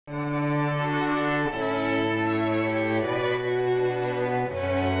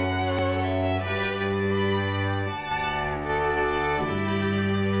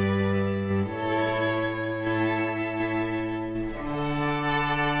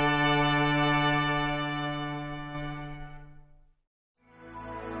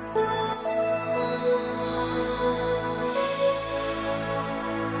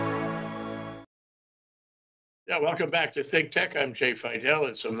Welcome back to Think Tech. I'm Jay Fidell.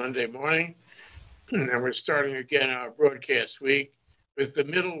 It's a Monday morning, and we're starting again our broadcast week with The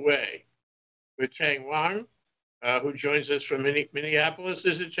Middle Way with Chang Wang, who joins us from Minneapolis,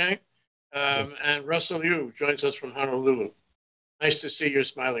 is it, Chang? Yes. And Russell Yu joins us from Honolulu. Nice to see your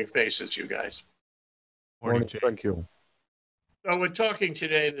smiling faces, you guys. Morning, thank you. So we're talking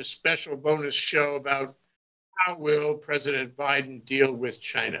today in this special bonus show about how will President Biden deal with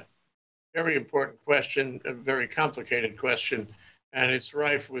China? Very important question, a very complicated question, and it's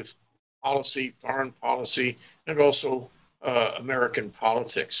rife with policy, foreign policy, and also American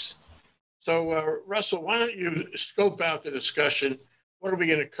politics. So, Russell, why don't you scope out the discussion? What are we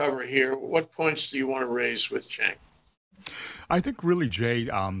going to cover here? What points do you want to raise with Chang? I think really, Jay,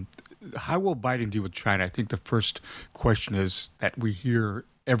 how will Biden deal with China? I think the first question is that we hear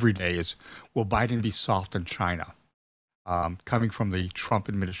every day is, will Biden be soft on China? Coming from the Trump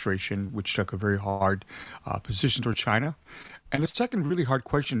administration, which took a very hard position toward China. And the second really hard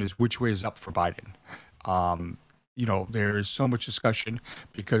question is, which way is up for Biden? There is so much discussion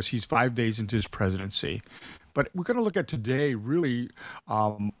because he's 5 days into his presidency. But we're going to look at today, really,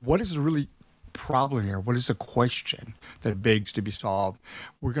 what is the really problem here? What is the question that begs to be solved?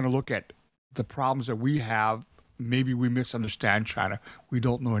 We're going to look at the problems that we have. Maybe we misunderstand China. We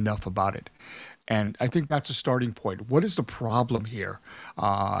don't know enough about it. And I think that's a starting point. What is the problem here?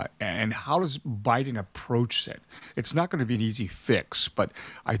 And how does Biden approach it? It's not going to be an easy fix, but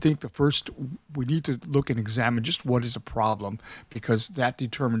I think we need to look and examine just what is the problem, because that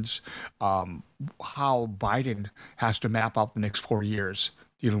determines how Biden has to map out the next 4 years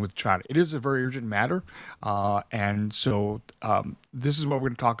dealing with China. It is a very urgent matter. And so this is what we're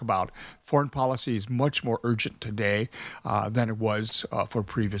going to talk about. Foreign policy is much more urgent today than it was for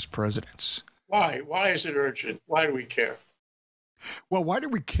previous presidents. Why? Why is it urgent? Why do we care? Well, why do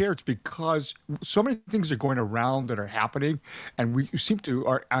we care? It's because so many things are going around that are happening, and we seem to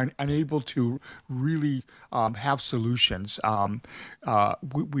are unable to really have solutions.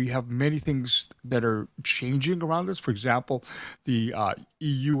 We have many things that are changing around us. For example, the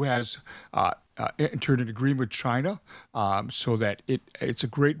EU has entered an agreement with China so that it's a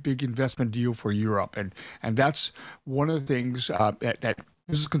great big investment deal for Europe, and that's one of the things that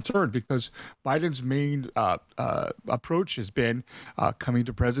this is concerned, because Biden's main approach has been coming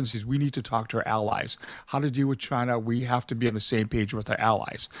to presidencies. We need to talk to our allies. How to deal with China, we have to be on the same page with our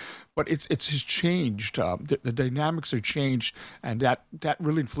allies. But it's changed. The dynamics are changed, and that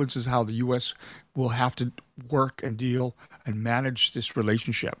really influences how the U.S. will have to work and deal and manage this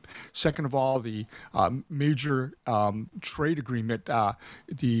relationship. Second of all, the major trade agreement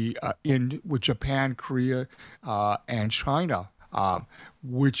with Japan, Korea, and China,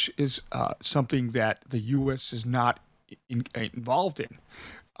 which is something that the U.S. is not involved in.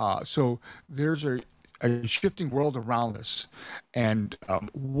 So there's a shifting world around us, and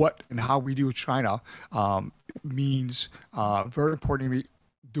what and how we deal with China means, very importantly,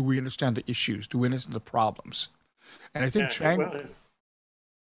 do we understand the issues? Do we understand the problems? And I think Chang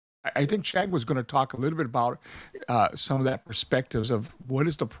was going to talk a little bit about some of that perspectives of what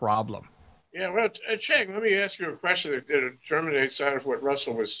is the problem. Yeah, well, Chang, let me ask you a question that germinates out of what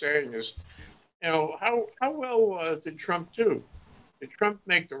Russell was saying is, how well did Trump do? Did Trump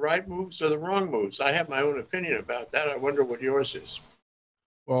make the right moves or the wrong moves? I have my own opinion about that. I wonder what yours is.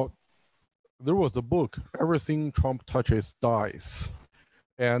 Well, there was a book, Everything Trump Touches Dies.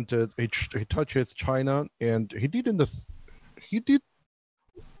 And he touches China, and he did,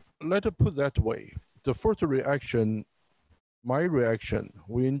 let it put that way. The first reaction, my reaction,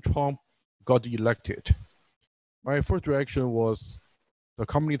 when Trump got elected, my first reaction was the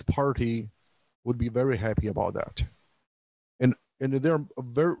Communist Party would be very happy about that. And there are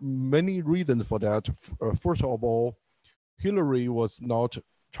very many reasons for that. First of all, Hillary was not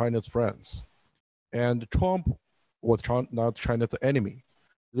China's friend, and Trump was not China's enemy.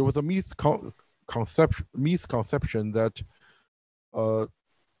 There was a misconception that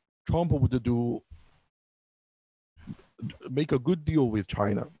Trump would make a good deal with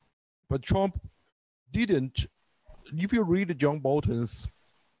China. But Trump didn't. If you read John Bolton's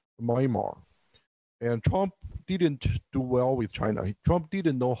memoir, and Trump didn't do well with China. Trump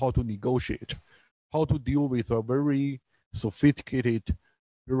didn't know how to negotiate, how to deal with a very sophisticated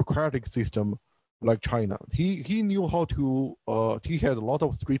bureaucratic system like China. He knew how to, he had a lot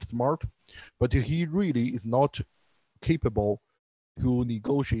of street smart, but he really is not capable to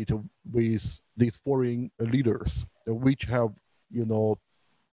negotiate with these foreign leaders, which have,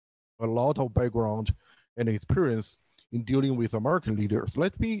 a lot of background and experience in dealing with American leaders.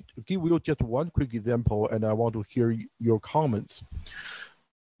 Let me give you just one quick example, and I want to hear your comments.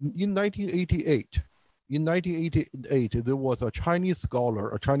 In 1988, In 1988, there was a Chinese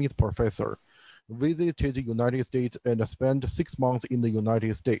scholar, a Chinese professor, visited the United States and spent 6 months in the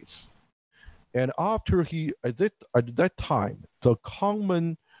United States. And after at that time, the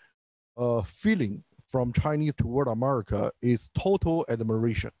common feeling from Chinese toward America is total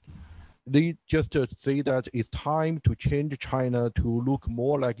admiration. They just say that it's time to change China to look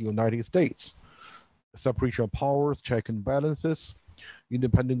more like United States. Separation of powers, check and balances,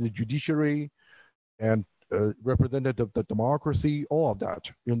 independent judiciary, and representative democracy, all of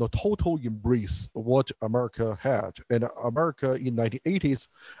that, total embrace what America had. And America in 1980s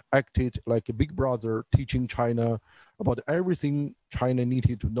acted like a big brother, teaching China about everything China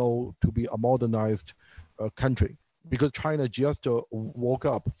needed to know to be a modernized country, because China just woke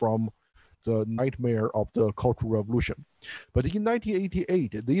up from the nightmare of the Cultural Revolution. But in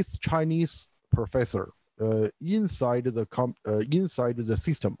 1988, this Chinese professor inside the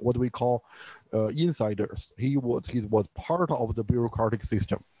system, what we call insiders. He was part of the bureaucratic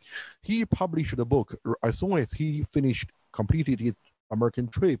system. He published a book as soon as he completed his American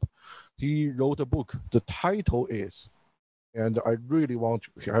trip. He wrote a book. The title is, and I really want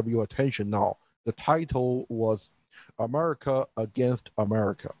to have your attention now. The title was "America Against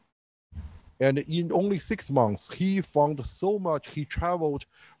America." And in only 6 months, he found so much. He traveled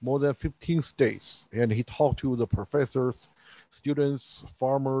more than 15 states, and he talked to the professors, students,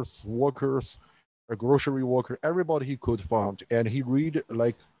 farmers, workers, grocery worker, everybody he could find. And he read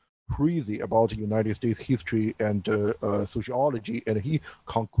like crazy about United States history and sociology. And he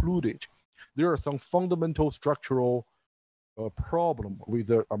concluded there are some fundamental structural problem with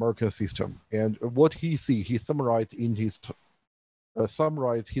the American system. And what he summarized in his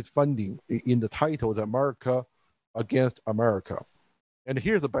summarize his funding in the title, America Against America. And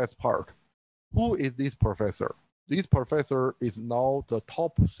here's the best part. Who is this professor? This professor is now the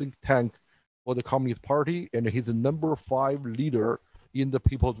top think tank for the Communist Party, and he's the number 5 leader in the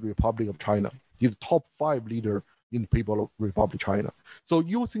People's Republic of China. He's top 5 leader in the People's Republic of China. So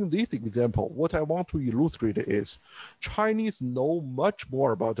using this example, what I want to illustrate is Chinese know much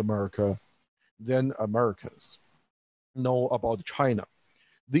more about America than Americans know about China.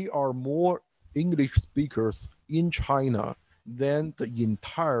 There are more English speakers in China than the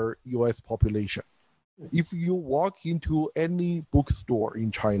entire US population. If you walk into any bookstore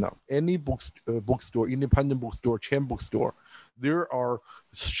in China, any bookstore, independent bookstore, chain bookstore, there are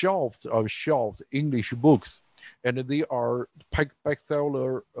shelves of English books, and they are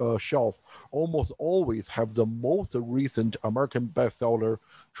bestseller shelf almost always have the most recent American bestseller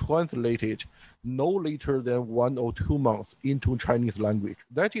translated no later than 1 or 2 months into Chinese language.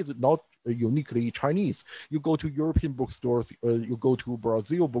 That is not uniquely Chinese. You go to European bookstores, you go to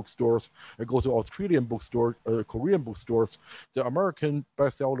Brazil bookstores, you go to Australian bookstores, Korean bookstores, the American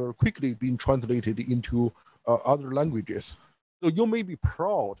bestseller quickly being translated into other languages. So you may be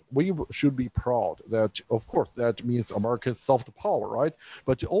proud, we should be proud that, of course, that means American soft power, right?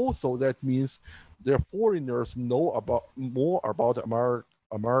 But also that means the foreigners know more about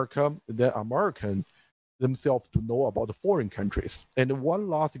America than American themselves to know about the foreign countries. And one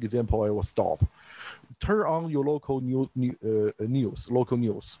last example, I will stop. Turn on your local local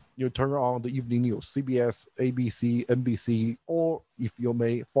news. You turn on the evening news, CBS, ABC, NBC, or if you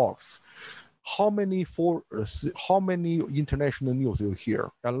may, Fox. How many international news you hear?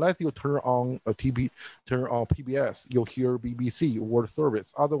 Unless you turn on a TV, turn on PBS, you'll hear BBC, World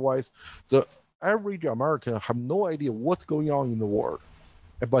Service. Otherwise, the average American have no idea what's going on in the world.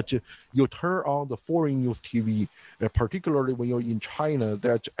 But you turn on the foreign news TV, particularly when you're in China,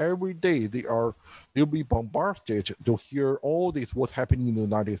 that every day they'll be bombarded to hear all this what's happening in the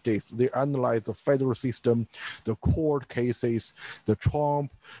United States. They analyze the federal system, the court cases, the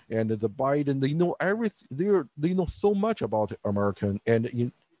Trump and the Biden. They know everything. They know so much about American,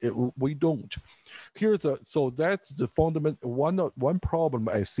 and we don't. So that's the fundamental one problem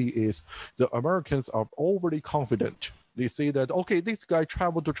I see is the Americans are overly confident. They say that, okay, this guy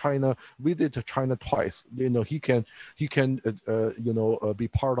traveled to China, visited China twice. He can be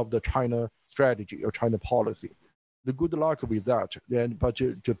part of the China strategy or China policy. The good luck with that. But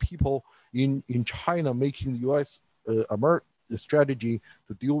the people in China making the U.S. strategy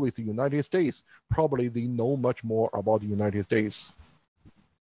to deal with the United States, probably they know much more about the United States.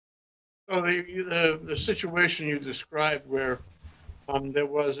 So the situation you described where there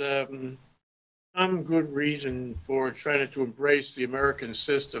was some good reason for China to embrace the American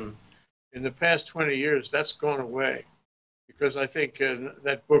system. In the past 20 years, that's gone away because I think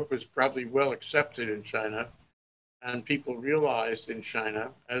that book was probably well accepted in China. and people realized in China,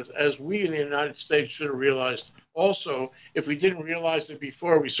 as we in the United States should have realized also. If we didn't realize it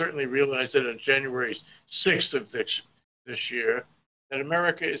before, we certainly realized it on January 6th of this year, that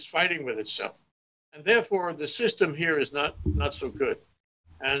America is fighting with itself. And therefore, the system here is not so good.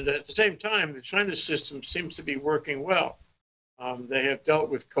 And at the same time, the China system seems to be working well. They have dealt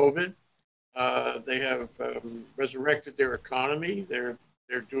with COVID. They have resurrected their economy. They're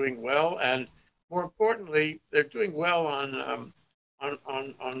doing well, and more importantly, they're doing well on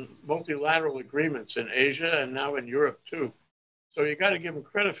multilateral agreements in Asia and now in Europe too. So you got to give them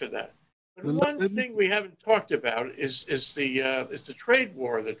credit for that. But one thing we haven't talked about is the trade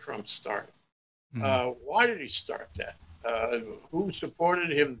war that Trump started. Why did he start that? Who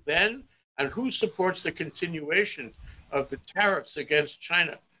supported him then, and who supports the continuation of the tariffs against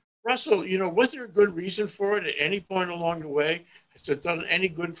China? Russell, was there a good reason for it at any point along the way? Has it done any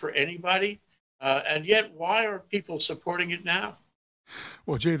good for anybody? And yet, why are people supporting it now?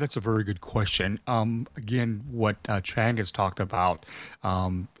 Well, Jay, that's a very good question. Again, what Chang has talked about,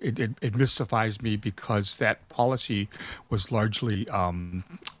 it mystifies me because that policy was largely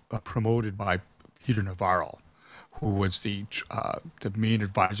promoted by Peter Navarro, who was the main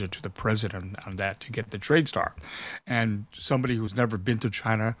advisor to the president on that to get the trade star, and somebody who's never been to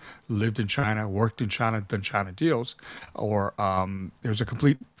China, lived in China, worked in China, done China deals, or there's a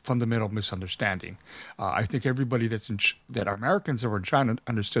complete fundamental misunderstanding. I think everybody that are Americans that were in China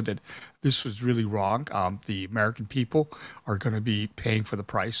understood that this was really wrong. The American people are going to be paying for the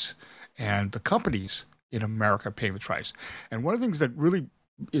price, and the companies in America are paying the price. And one of the things that really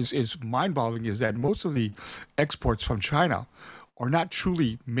is mind-boggling is that most of the exports from China are not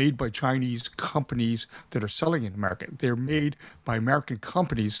truly made by Chinese companies that are selling in America. They're made by American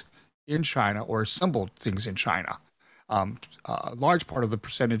companies in China or assembled things in China. A large part of the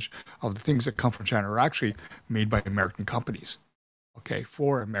percentage of the things that come from China are actually made by American companies, okay,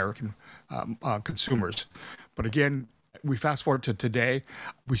 for American consumers. But again, we fast forward to today,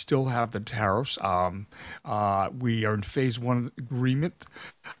 we still have the tariffs. We are in phase one agreement,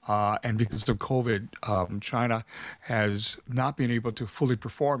 and because of COVID, China has not been able to fully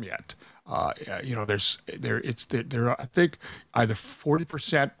perform yet. There are, I think, either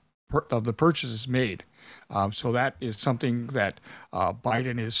 40% of the purchases made. So that is something that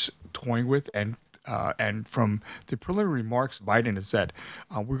Biden is toying with, and from the preliminary remarks, Biden is that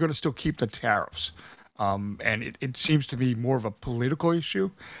we're going to still keep the tariffs. And it seems to be more of a political issue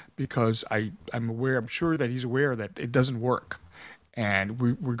because I'm sure that he's aware that it doesn't work. And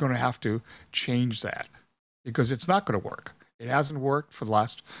we're going to have to change that because it's not going to work. It hasn't worked for the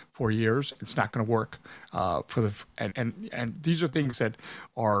last 4 years. It's not going to work and these are things that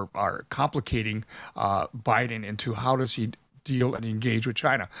are complicating Biden into how does he deal and engage with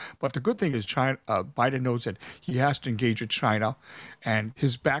China. But the good thing is Biden knows that he has to engage with China, and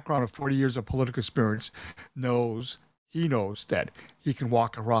his background of 40 years of political experience knows that he can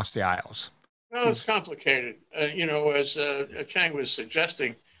walk across the aisles. Well, it's complicated. As Chang was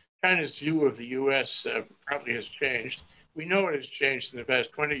suggesting, China's view of the U.S. Probably has changed. We know it has changed in the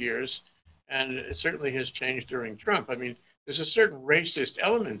past 20 years, and it certainly has changed during Trump. I mean, there's a certain racist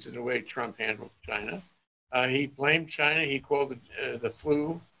element in the way Trump handled China. He blamed China. He called it the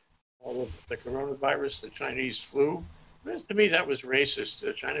flu, all of the coronavirus, the Chinese flu. To me, that was racist.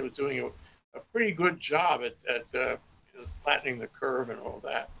 China was doing a pretty good job at flattening the curve and all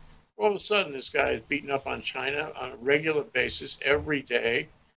that. All of a sudden, this guy is beating up on China on a regular basis every day.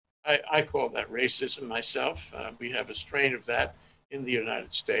 I call that racism myself. We have a strain of that in the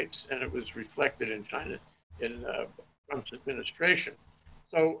United States, and it was reflected in China in Trump's administration.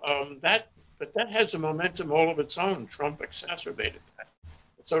 So but that has a momentum all of its own. Trump exacerbated that.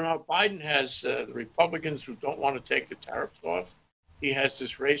 So now Biden has the Republicans who don't want to take the tariffs off. He has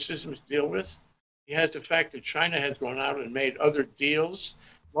this racism to deal with. He has the fact that China has gone out and made other deals,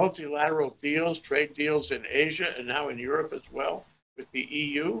 multilateral deals, trade deals in Asia and now in Europe as well with the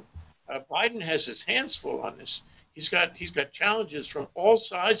EU. Biden has his hands full on this. He's got challenges from all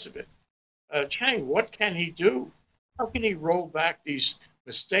sides of it. Chang, what can he do? How can he roll back these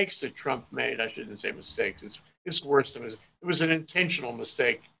mistakes that Trump made? I shouldn't say mistakes. It's worse than it was an intentional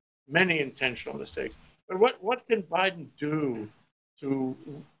mistake, many intentional mistakes. But what can Biden do to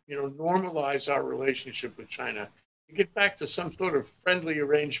normalize our relationship with China, to get back to some sort of friendly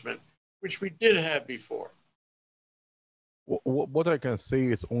arrangement, which we did have before? What I can say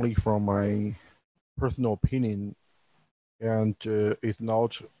is only from my personal opinion, and it's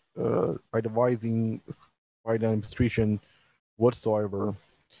not advising Biden administration whatsoever.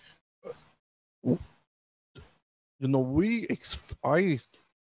 I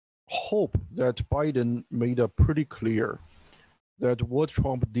hope that Biden made it pretty clear that what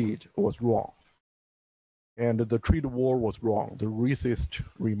Trump did was wrong, and the trade war was wrong. The racist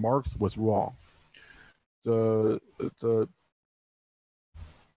remarks was wrong. The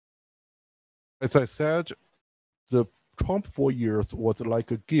as I said, the Trump 4 years was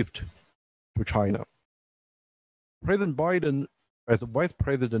like a gift to China. President Biden, as vice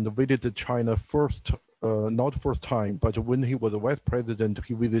president, visited China first, not first time, but when he was a vice president,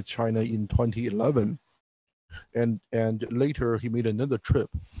 he visited China in 2011, and later he made another trip.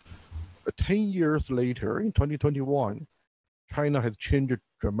 10 years later, in 2021, China has changed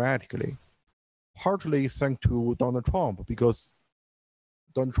dramatically, partly thanks to Donald Trump, because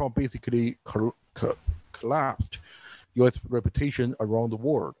Donald Trump basically collapsed U.S. reputation around the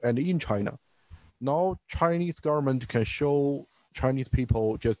world and in China. Now Chinese government can show Chinese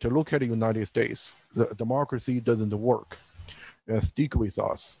people just to look at the United States. The democracy doesn't work, and stick with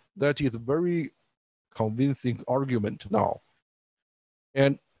us. That is a very convincing argument now.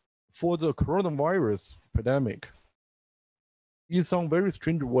 And for the coronavirus pandemic, in some very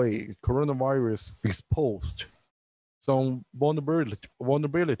strange way, coronavirus exposed some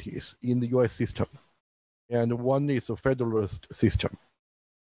vulnerabilities in the U.S. system, and one is a federalist system.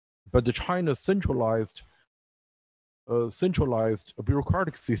 But the China centralized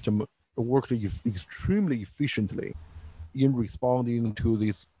bureaucratic system worked extremely efficiently in responding to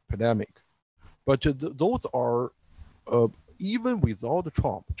this pandemic. But those are, even without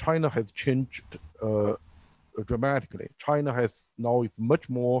Trump, China has changed dramatically. China has now is much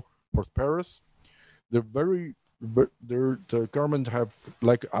more prosperous. They're the government have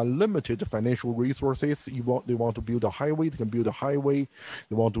like unlimited financial resources. They want to build a highway, they can build a highway.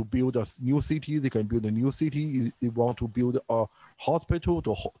 They want to build a new city, they can build a new city. They want to build a hospital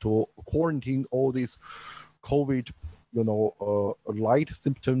to quarantine all these COVID, light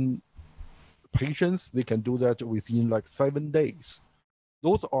symptom patients. They can do that within like 7 days.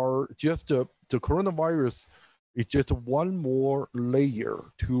 Those are just the coronavirus. It's just one more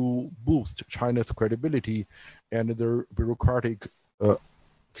layer to boost China's credibility and their bureaucratic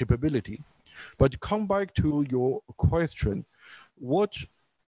capability. But come back to your question, what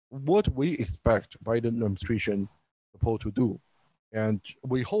we expect Biden administration supposed to do, and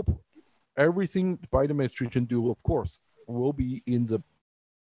we hope everything Biden administration do, of course,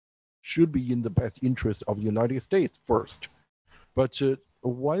 should be in the best interest of the United States first. But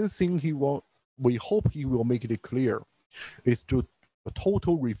one thing we hope he will make it clear is to a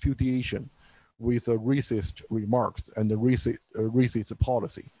total refutation with racist remarks and the racist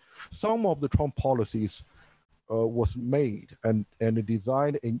policy. Some of the Trump policies was made and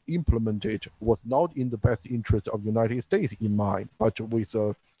designed and implemented was not in the best interest of the United States in mind, but with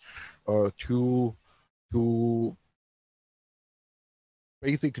to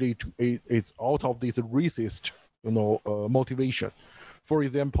basically it's out of this racist motivation. For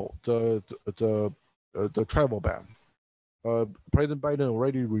example, the travel ban. President Biden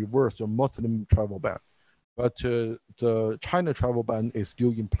already reversed the Muslim travel ban, but the China travel ban is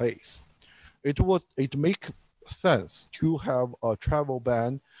still in place. It makes sense to have a travel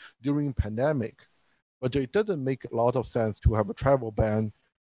ban during pandemic, but it doesn't make a lot of sense to have a travel ban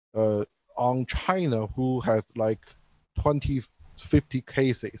on China, who has like 50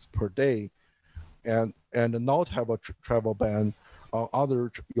 cases per day, and not have a travel ban on other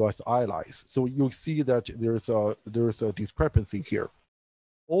U.S. allies. So you see that there's a discrepancy here.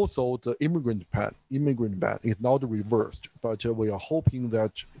 Also, the immigrant ban is not reversed, but we are hoping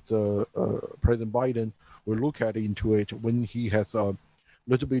that the President Biden will look into it when he has a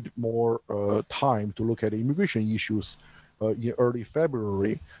little bit more time to look at immigration issues in early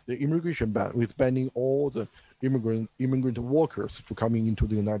February. The immigration ban with banning all the immigrant workers to coming into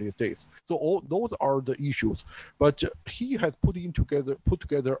the United States. So all those are the issues. But he has put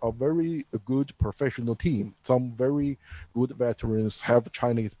together a very good professional team. Some very good veterans have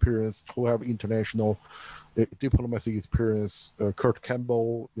China experience, who have international diplomacy experience. Kurt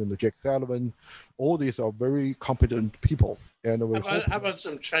Campbell, Jack Sullivan, all these are very competent people. And how about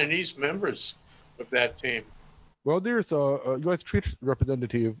some Chinese members of that team? Well, there's a U.S. Trade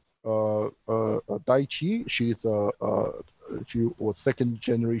Representative Dai Chi. She was second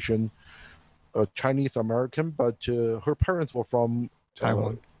generation Chinese American, but her parents were from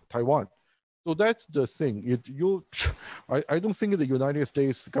Taiwan. So that's the thing. I don't think the United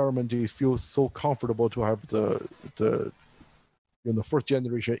States government feels so comfortable to have the first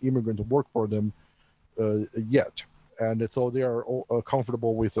generation immigrant work for them yet. And so they are all,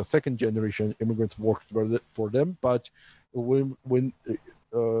 comfortable with the second generation immigrants work for them. But when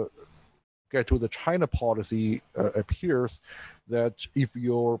get to the China policy, appears that if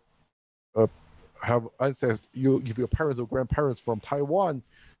your have ancestors, if your parents or grandparents from Taiwan,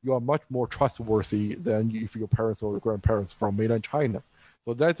 you are much more trustworthy than if your parents or grandparents from mainland China.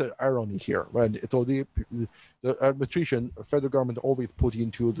 So that's an irony here, right? So the administration, federal government always put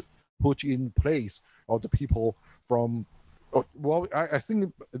in place of the people from. Well, I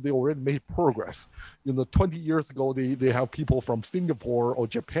think they already made progress. 20 years ago, they have people from Singapore or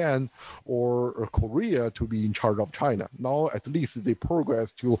Japan or Korea to be in charge of China. Now, at least they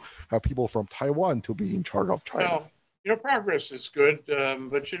progress to have people from Taiwan to be in charge of China. Well, progress is good,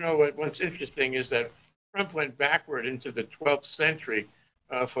 but what's interesting is that Trump went backward into the 12th century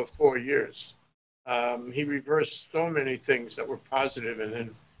for 4 years. He reversed so many things that were positive and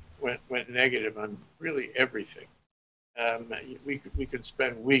then went negative on really everything. We could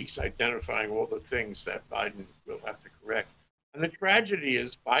spend weeks identifying all the things that Biden will have to correct. And the tragedy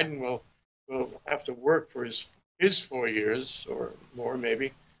is Biden will have to work for his 4 years or more,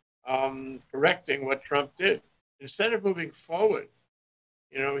 maybe, correcting what Trump did. Instead of moving forward,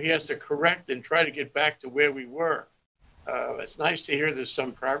 he has to correct and try to get back to where we were. It's nice to hear there's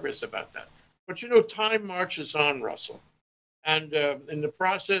some progress about that. But, time marches on, Russell. And in the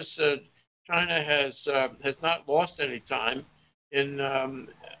process, China has not lost any time in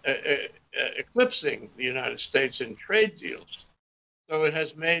eclipsing the United States in trade deals. So it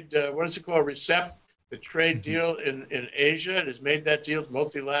has made, what is it called, RECEP, the trade deal in Asia. It has made that deal,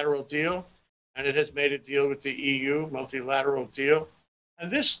 multilateral deal, and it has made a deal with the EU, multilateral deal.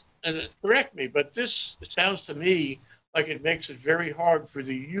 And correct me, but this sounds to me like it makes it very hard for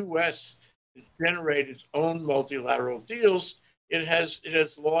the U.S. to generate its own multilateral deals. It has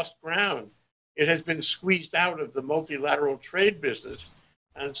lost ground. It has been squeezed out of the multilateral trade business.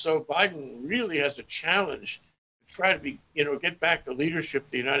 And so Biden really has a challenge to try to get back the leadership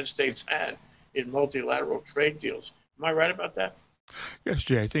the United States had in multilateral trade deals. Am I right about that? Yes,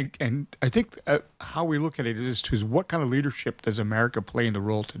 Jay. I think how we look at it is what kind of leadership does America play in the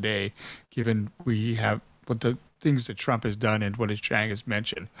role today, given we have what the things that Trump has done and what Chang has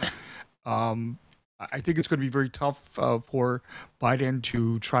mentioned. I think it's going to be very tough for Biden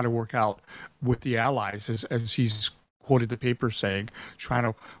to try to work out with the allies, as he's quoted the paper saying, trying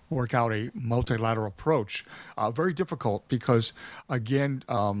to work out a multilateral approach. Very difficult because, again,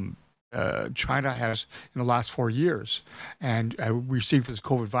 China has, in the last 4 years, and we received this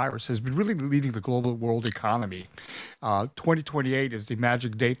COVID virus, has been really leading the global world economy. 2028 is the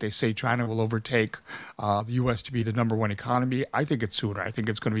magic date. They say China will overtake the U.S. to be the #1 economy. I think it's sooner. I think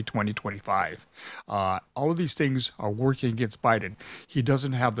it's going to be 2025. All of these things are working against Biden. He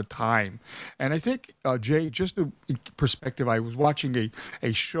doesn't have the time. And I think, Jay, just in perspective, I was watching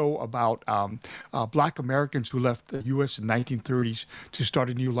a show about Black Americans who left the U.S. in the 1930s to start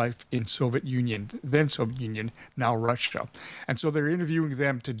a new life in Soviet Union, then Soviet Union, now Russia. And so they're interviewing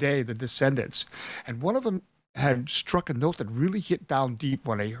them today, the descendants. And one of them had struck a note that really hit down deep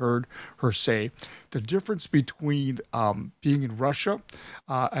when I heard her say the difference between being in Russia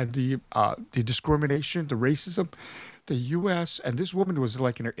and the discrimination, the racism. The U.S., and this woman was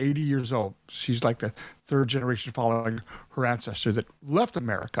like in her 80 years old. She's like the third generation following her ancestor that left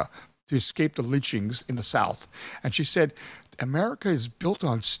America to escape the lynchings in the South. And she said, America is built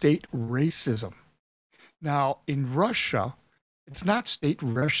on state racism. Now, in Russia, it's not state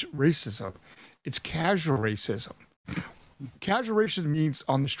racism. It's casual racism. Casual racism means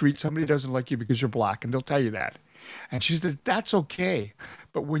on the street, somebody doesn't like you because you're Black, and they'll tell you that. And she said, that's okay.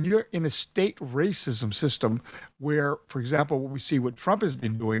 But when you're in a state racism system where, for example, what Trump has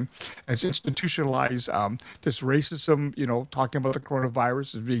been doing is institutionalize this racism, talking about the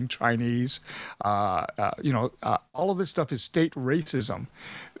coronavirus as being Chinese, all of this stuff is state racism.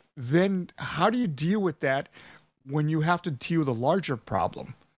 Then how do you deal with that when you have to deal with a larger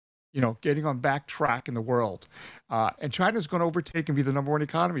problem? Getting on back track in the world. And China's going to overtake and be the #1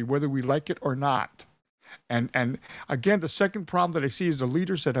 economy, whether we like it or not. And again, the second problem that I see is the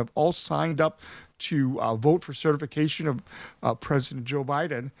leaders that have all signed up to vote for certification of President Joe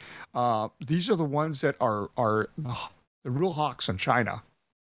Biden. These are the ones that are the real hawks on China.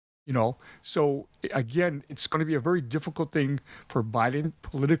 So again, it's going to be a very difficult thing for Biden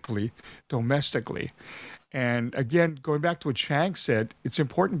politically, domestically. And again, going back to what Chang said, it's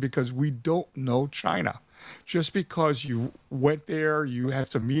important because we don't know China. Just because you went there, you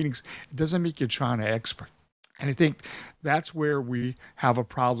had some meetings, it doesn't make you a China expert. And I think that's where we have a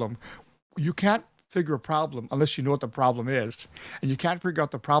problem. You can't figure a problem unless you know what the problem is. And you can't figure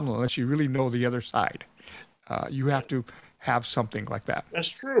out the problem unless you really know the other side. You have to have something like that. That's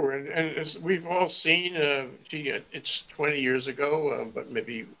true. And as we've all seen, it's 20 years ago, but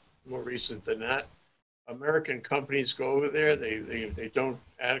maybe more recent than that. American companies go over there. They don't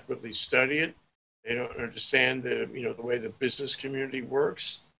adequately study it. They don't understand the way the business community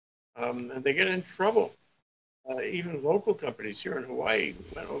works, and they get in trouble. Even local companies here in Hawaii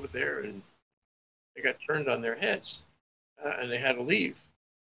went over there and they got turned on their heads, and they had to leave.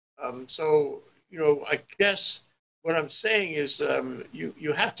 So, I guess what I'm saying is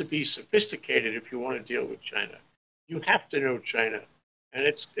you have to be sophisticated if you want to deal with China. You have to know China, and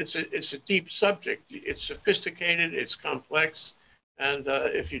it's a deep subject. It's sophisticated. It's complex, and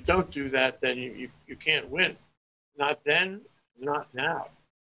if you don't do that, then you can't win. Not then, not now.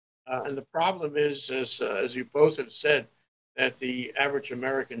 And the problem is, as you both have said, that the average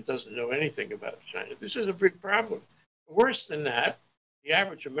American doesn't know anything about China. This is a big problem. Worse than that, the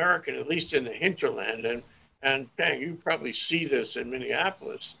average American, at least in the hinterland, and Chang, you probably see this in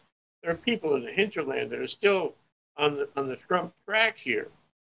Minneapolis. There are people in the hinterland that are still on the Trump track here.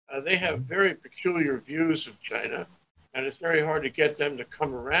 They have very peculiar views of China, and it's very hard to get them to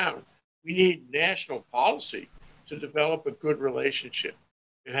come around. We need national policy to develop a good relationship.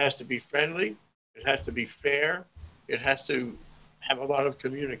 It has to be friendly. It has to be fair. It has to have a lot of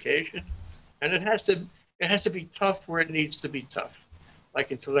communication, and it has to be tough where it needs to be tough,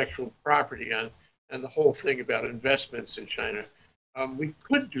 like intellectual property and the whole thing about investments in China. We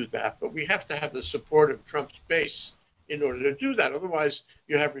could do that, but we have to have the support of Trump's base in order to do that. Otherwise,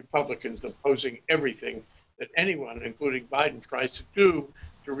 you have Republicans opposing everything that anyone, including Biden, tries to do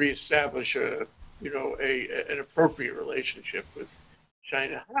to reestablish an appropriate relationship with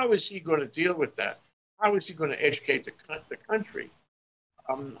China. How is he going to deal with that? How is he going to educate the country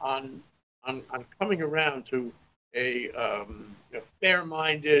on coming around to a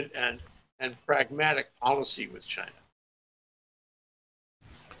fair-minded and pragmatic policy with China?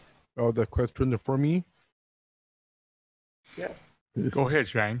 Oh, the question for me? Yeah. Go ahead,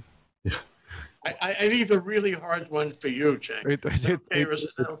 Chang. I leave a really hard one for you, Chang. Is that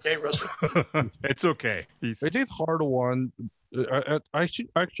okay, Russell? It's okay. It is hard one.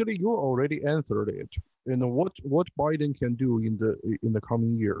 Actually, you already answered it. What Biden can do in the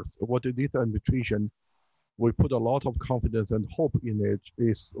coming years, what this administration, we put a lot of confidence and hope in it,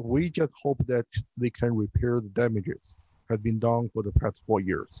 is we just hope that they can repair the damages have been done for the past 4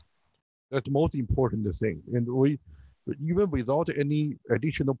 years. That's the most important thing. And we, even without any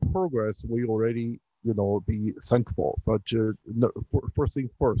additional progress, we already, be thankful. But first thing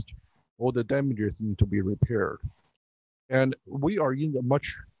first, all the damages need to be repaired. And we are in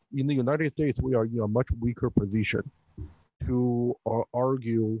the United States, we are in a much weaker position to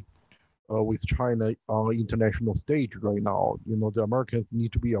argue with China on international stage right now. The Americans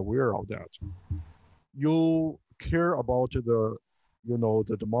need to be aware of that. You care about the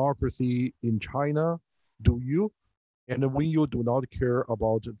democracy in China, do you? And when you do not care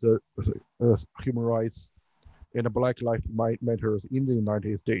about the human rights and the Black Lives Matters in the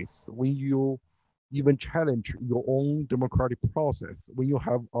United States, when you even challenge your own democratic process, when you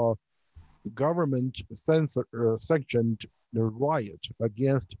have a government sanctioned riot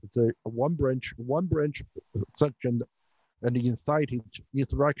against the one branch sanctioned and incited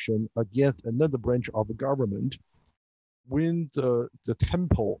insurrection against another branch of the government, when the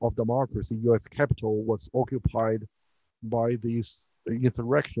temple of democracy, U.S. Capitol, was occupied by these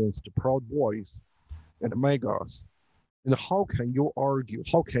insurrectionists, Proud Boys, and MAGAs. And how can you argue?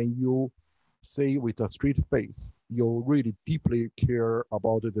 How can you say with a straight face you really deeply care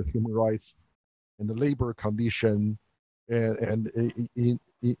about the human rights and the labor condition and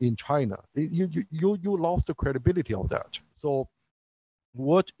in China? You lost the credibility of that. So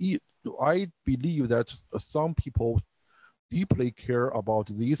I believe that some people deeply care about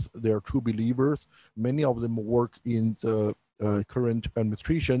this. They are true believers. Many of them work in the current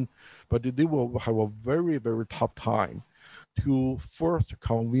administration, but they will have a very, very tough time to first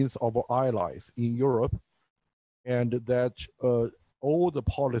convince our allies in Europe and that all the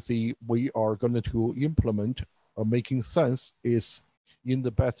policy we are going to implement making sense is in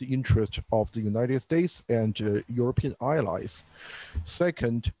the best interest of the United States and European allies.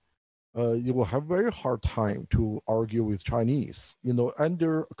 Second, you will have a very hard time to argue with Chinese.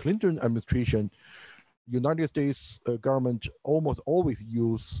 Under Clinton administration, United States government almost always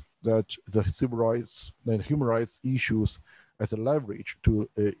use that the civil rights and human rights issues as a leverage to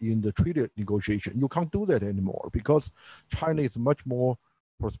in the treaty negotiation. You can't do that anymore because China is much more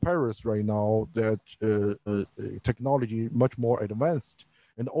prosperous right now. That technology much more advanced,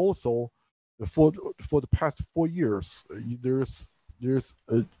 and also for the past 4 years, there's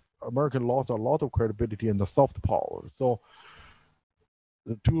American lost a lot of credibility in the soft power. So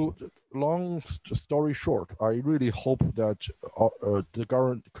To long story short, I really hope that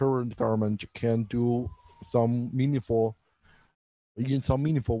the current government can do some meaningful, in some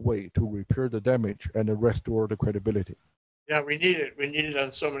meaningful way, to repair the damage and restore the credibility. Yeah, we need it. We need it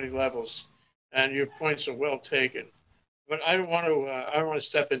on so many levels, and your points are well taken. But I don't want to. I don't want to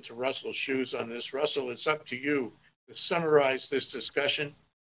step into Russell's shoes on this. Russell, it's up to you to summarize this discussion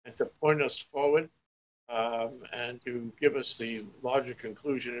and to point us forward, and to give us the larger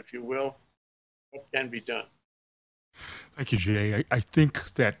conclusion, if you will, what can be done. Thank you, Jay. I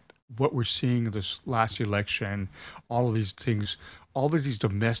think that what we're seeing in this last election, all of these things, all of these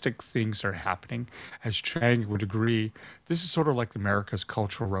domestic things that are happening, as Chang would agree, this is sort of like America's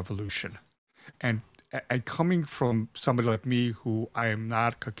cultural revolution. And and coming from somebody like me, who I am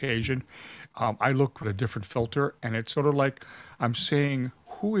not Caucasian, I look with a different filter, and it's sort of like I'm saying,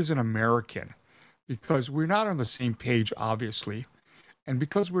 who is an American? Because we're not on the same page, obviously, and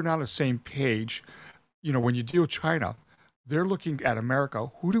because we're not on the same page, when you deal with China, they're looking at America.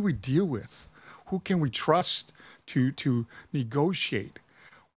 Who do we deal with? Who can we trust to negotiate?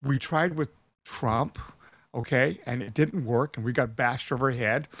 We tried with Trump, okay, and it didn't work, and we got bashed over our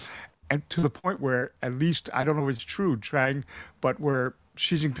head, and to the point where, at least I don't know if it's true, Chang, but where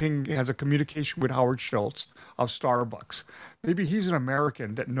Xi Jinping has a communication with Howard Schultz of Starbucks. Maybe he's an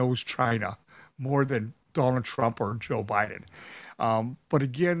American that knows China more than Donald Trump or Joe Biden. But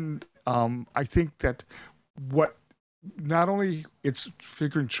again, I think that what not only it's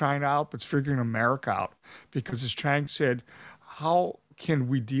figuring China out, but it's figuring America out. Because as Chang said, how can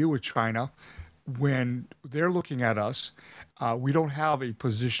we deal with China when they're looking at us? We don't have a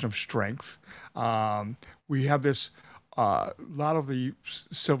position of strength. We have this lot of the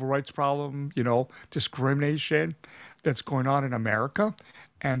civil rights problem, discrimination that's going on in America,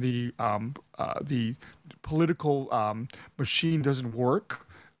 and the political machine doesn't work,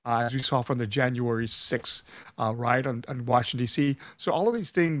 as we saw from the January 6th riot on Washington, D.C. So all of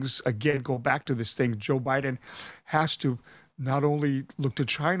these things, again, go back to this thing. Joe Biden has to not only look to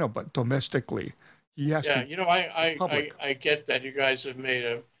China, but domestically. He has Yeah, to I get that you guys have made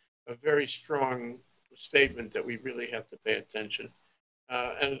a very strong statement that we really have to pay attention.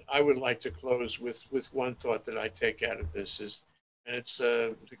 And I would like to close with one thought that I take out of this is, and it's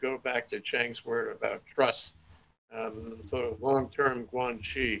to go back to Chang's word about trust, sort of long-term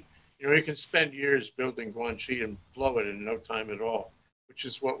guanxi. You can spend years building guanxi and blow it in no time at all, which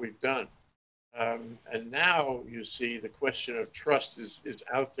is what we've done. And now you see the question of trust is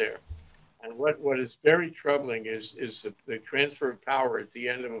out there. And what is very troubling is the transfer of power at the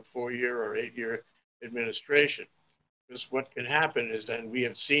end of a 4-year or 8-year administration. Because what can happen is, and we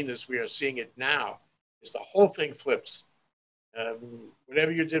have seen this, we are seeing it now, is the whole thing flips.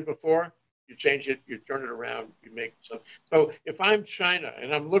 Whatever you did before, you change it, you turn it around, you make some. So if I'm China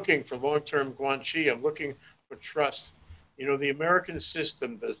and I'm looking for long-term guanxi, I'm looking for trust. The American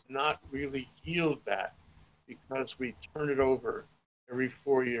system does not really yield that because we turn it over every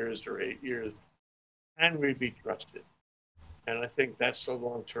 4 years or 8 years. Can we be trusted? And I think that's the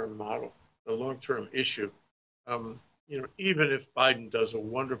long-term model, the long-term issue. Even if Biden does a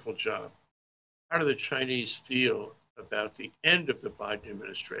wonderful job, how do the Chinese feel about the end of the Biden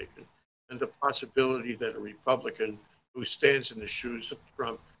administration and the possibility that a Republican who stands in the shoes of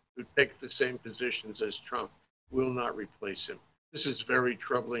Trump, who takes the same positions as Trump, will not replace him? This is very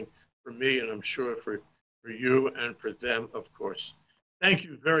troubling for me, and I'm sure for you and for them, of course. Thank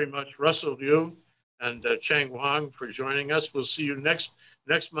you very much, Russell Liu and Chang Wang, for joining us. We'll see you next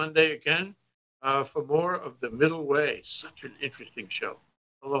Monday again for more of The Middle Way. Such an interesting show.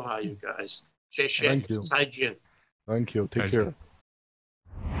 Aloha, you guys. Thank you. Thank you. Take care.